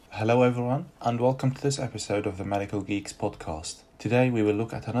Hello everyone, and welcome to this episode of the Medical Geeks podcast. Today we will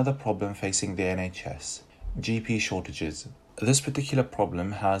look at another problem facing the NHS, GP shortages. This particular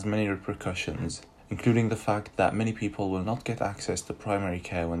problem has many repercussions, including the fact that many people will not get access to primary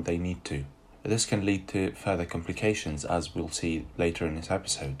care when they need to. This can lead to further complications, as we'll see later in this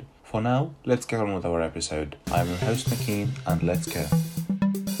episode. For now, let's get on with our episode. I'm your host Nakeen, and let's go.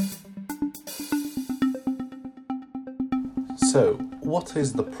 So, what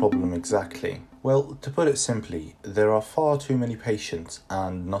is the problem exactly? Well, to put it simply, there are far too many patients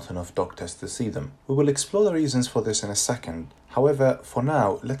and not enough doctors to see them. We will explore the reasons for this in a second. However, for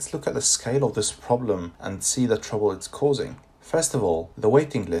now, let's look at the scale of this problem and see the trouble it's causing. First of all, the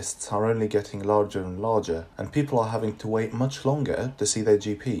waiting lists are only getting larger and larger, and people are having to wait much longer to see their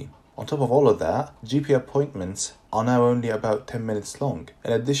GP. On top of all of that, GP appointments are now only about 10 minutes long.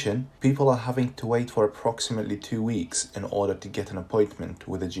 In addition, people are having to wait for approximately 2 weeks in order to get an appointment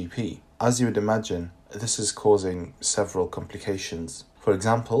with a GP. As you would imagine, this is causing several complications. For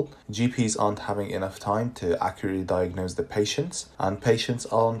example, GPs aren't having enough time to accurately diagnose the patients, and patients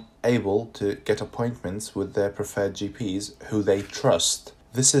aren't able to get appointments with their preferred GPs who they trust.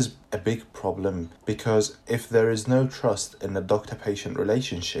 This is a big problem because if there is no trust in the doctor-patient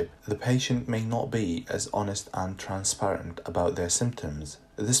relationship, the patient may not be as honest and transparent about their symptoms.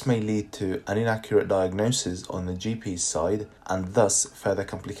 This may lead to an inaccurate diagnosis on the GP's side and thus further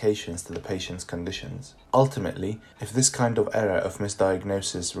complications to the patient's conditions. Ultimately, if this kind of error of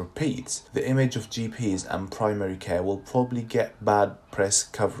misdiagnosis repeats, the image of GPs and primary care will probably get bad press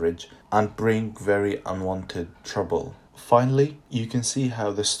coverage and bring very unwanted trouble. Finally, you can see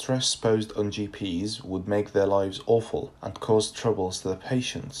how the stress posed on GPs would make their lives awful and cause troubles to the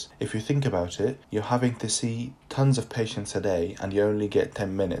patients. If you think about it, you're having to see tons of patients a day and you only get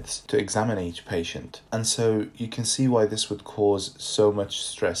 10 minutes to examine each patient. And so you can see why this would cause so much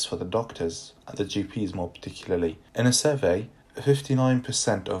stress for the doctors, and the GPs more particularly. In a survey,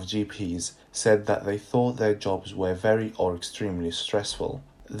 59% of GPs said that they thought their jobs were very or extremely stressful.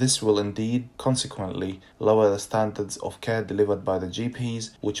 This will indeed, consequently, lower the standards of care delivered by the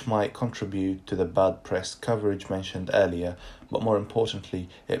GPs, which might contribute to the bad press coverage mentioned earlier, but more importantly,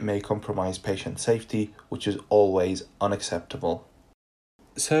 it may compromise patient safety, which is always unacceptable.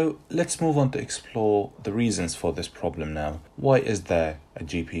 So, let's move on to explore the reasons for this problem now. Why is there a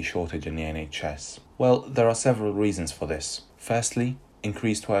GP shortage in the NHS? Well, there are several reasons for this. Firstly,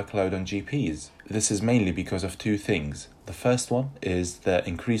 increased workload on GPs. This is mainly because of two things. The first one is the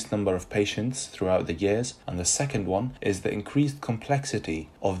increased number of patients throughout the years, and the second one is the increased complexity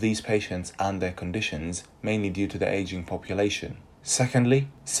of these patients and their conditions, mainly due to the aging population. Secondly,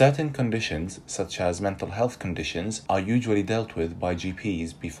 certain conditions, such as mental health conditions, are usually dealt with by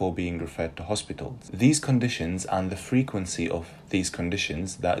GPs before being referred to hospitals. These conditions and the frequency of these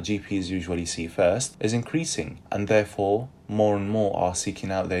conditions that GPs usually see first is increasing, and therefore more and more are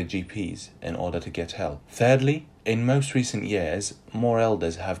seeking out their GPs in order to get help. Thirdly, in most recent years, more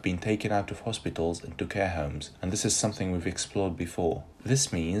elders have been taken out of hospitals into care homes, and this is something we've explored before.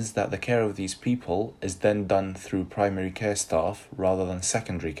 This means that the care of these people is then done through primary care staff rather than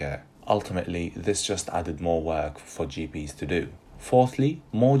secondary care. Ultimately, this just added more work for GPs to do. Fourthly,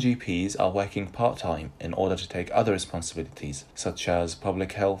 more GPs are working part-time in order to take other responsibilities, such as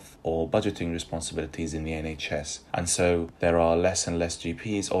public health or budgeting responsibilities in the NHS. And so there are less and less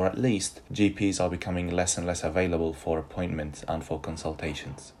GPs, or at least GPs are becoming less and less available for appointments and for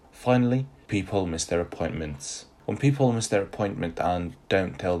consultations. Finally, people miss their appointments. When people miss their appointment and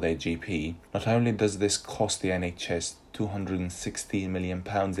don't tell their GP, not only does this cost the NHS £260 million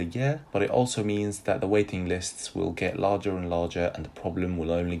a year, but it also means that the waiting lists will get larger and larger and the problem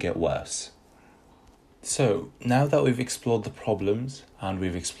will only get worse. So, now that we've explored the problems and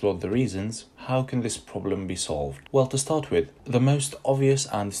we've explored the reasons, how can this problem be solved? Well, to start with, the most obvious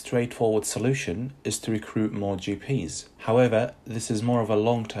and straightforward solution is to recruit more GPs. However, this is more of a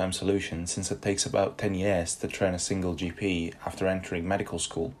long-term solution since it takes about 10 years to train a single GP after entering medical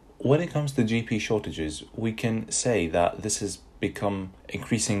school. When it comes to GP shortages, we can say that this has become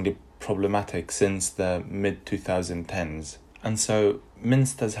increasingly problematic since the mid-2010s. And so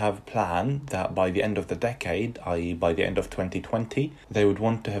ministers have a plan that by the end of the decade, i.e. by the end of 2020, they would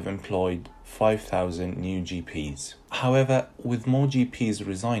want to have employed 5,000 new GPs. However, with more GPs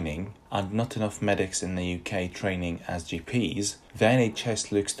resigning and not enough medics in the UK training as GPs, the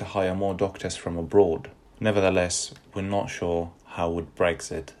NHS looks to hire more doctors from abroad. Nevertheless, we're not sure how would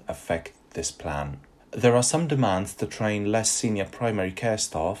Brexit affect this plan. There are some demands to train less senior primary care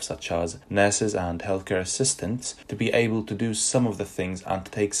staff, such as nurses and healthcare assistants, to be able to do some of the things and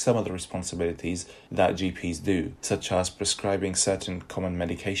to take some of the responsibilities that GPs do, such as prescribing certain common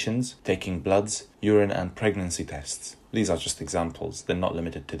medications, taking bloods, urine and pregnancy tests. These are just examples, they're not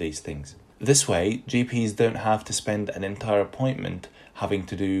limited to these things. This way, GPs don't have to spend an entire appointment having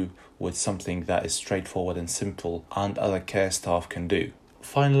to do with something that is straightforward and simple and other care staff can do.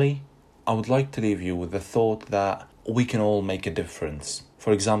 Finally, I would like to leave you with the thought that we can all make a difference.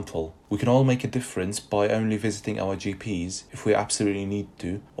 For example, we can all make a difference by only visiting our GPs if we absolutely need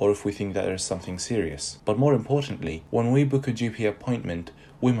to or if we think that there is something serious. But more importantly, when we book a GP appointment,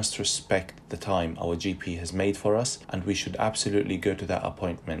 we must respect the time our GP has made for us, and we should absolutely go to that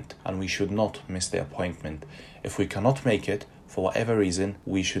appointment and we should not miss the appointment. If we cannot make it, for whatever reason,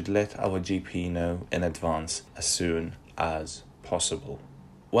 we should let our GP know in advance as soon as possible.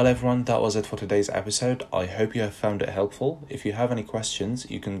 Well everyone, that was it for today's episode. I hope you have found it helpful. If you have any questions,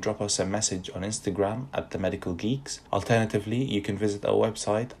 you can drop us a message on Instagram at The Medical Geeks. Alternatively, you can visit our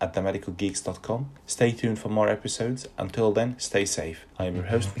website at themedicalgeeks.com. Stay tuned for more episodes. Until then, stay safe. I am your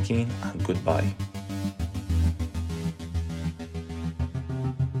host, McKean, and goodbye.